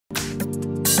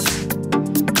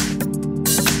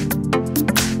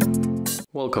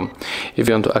Welcome. If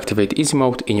you want to activate easy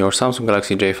mode in your Samsung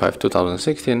Galaxy J5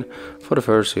 2016, for the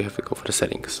first you have to go for the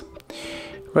settings.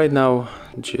 Right now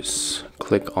just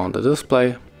click on the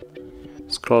display,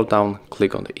 scroll down,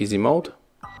 click on the easy mode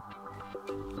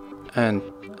and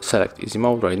select easy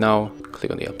mode. Right now click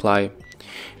on the apply.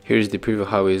 Here's the preview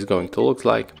how it is going to look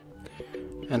like,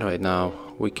 and right now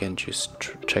we can just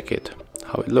check it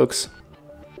how it looks.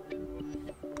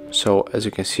 So as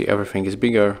you can see, everything is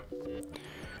bigger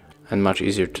and much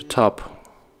easier to tap.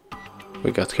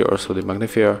 We got here also the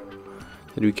magnifier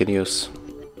that we can use.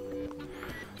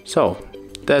 So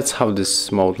that's how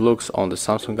this mode looks on the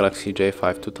Samsung Galaxy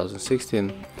J5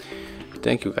 2016.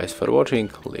 Thank you guys for watching.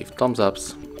 Leave thumbs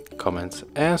ups, comments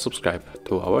and subscribe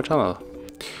to our channel.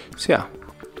 See ya.